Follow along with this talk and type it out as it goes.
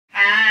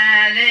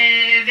I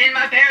live in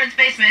my parents'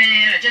 basement.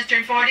 I just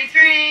turned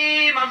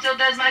 43. Mom still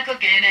does my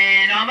cooking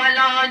and all my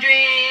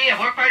laundry. I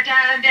work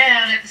part-time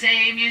down at the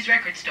same used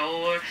record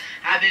store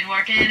I've been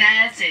working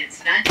at since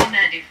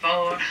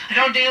 1994. I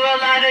don't do a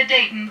lot of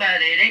dating,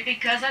 but it ain't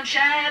because I'm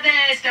shy.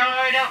 They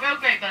start out real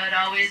great, but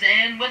always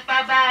end with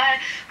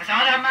bye-bye. I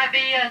thought I might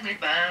be ugly,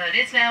 but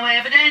it's now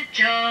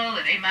evidential.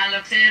 It ain't my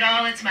looks at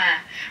all, it's my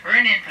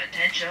earning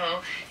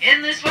potential.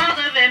 In this world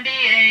of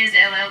MBAs,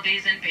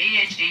 LLBs, and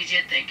PhDs,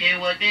 you'd think it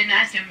would be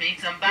nice to meet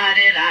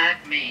somebody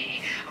like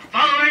me. A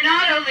follower,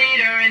 not a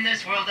leader, in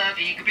this world of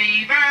eager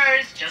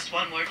beavers. Just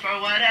one word for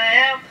what I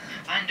am: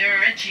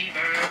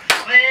 underachiever.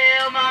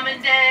 Well, Mom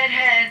and Dad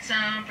had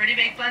some pretty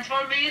big plans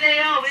for me. They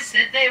always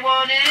said they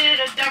wanted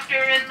a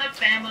doctor in the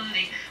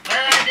family.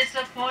 Well, I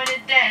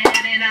disappointed Dad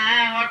and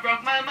I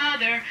heartbroke my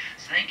mother.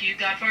 So thank you,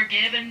 God, for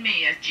giving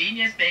me a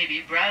genius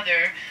baby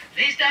brother. At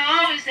least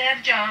I always have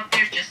a job.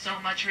 There's just so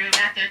much room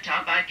at the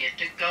top. I get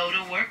to go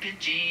to work in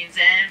jeans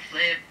and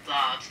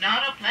flip-flops.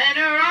 Not a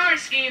planner or a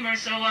schemer,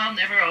 so I'll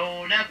never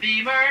own a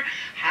Beamer.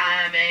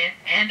 I'm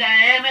and I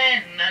am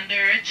an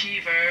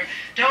underachiever.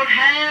 Don't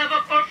have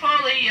a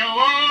portfolio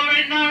or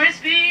an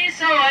RSP,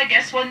 so I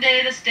guess one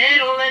day the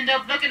state'll end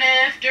up looking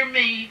after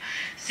me.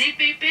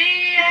 CPP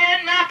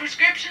and my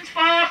prescriptions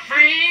for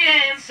free,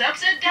 and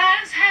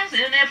subsidized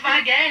housing if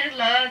I get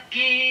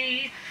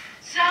lucky.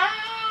 So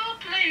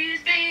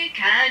please be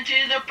kind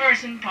to the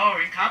person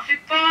pouring coffee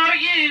for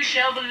you,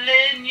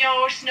 shoveling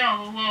your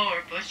snow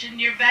or pushing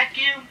your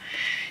vacuum.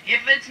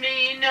 If it's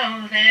me,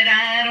 know that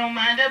I don't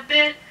mind a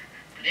bit.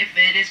 But if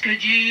it is,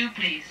 could you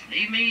please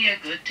leave me a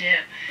good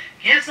tip?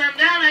 Yes, I'm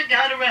done, I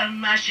gotta run.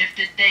 My shift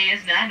today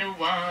is 9 to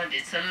 1.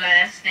 It's the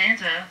last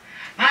stanza.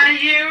 My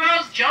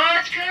hero's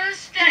George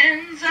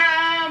Costanza.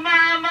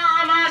 My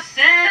mama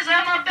says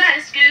I'm a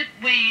basket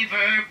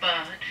weaver,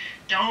 but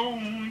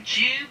don't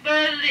you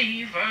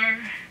believe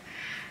her?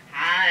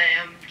 I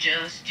am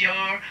just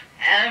your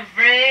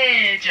average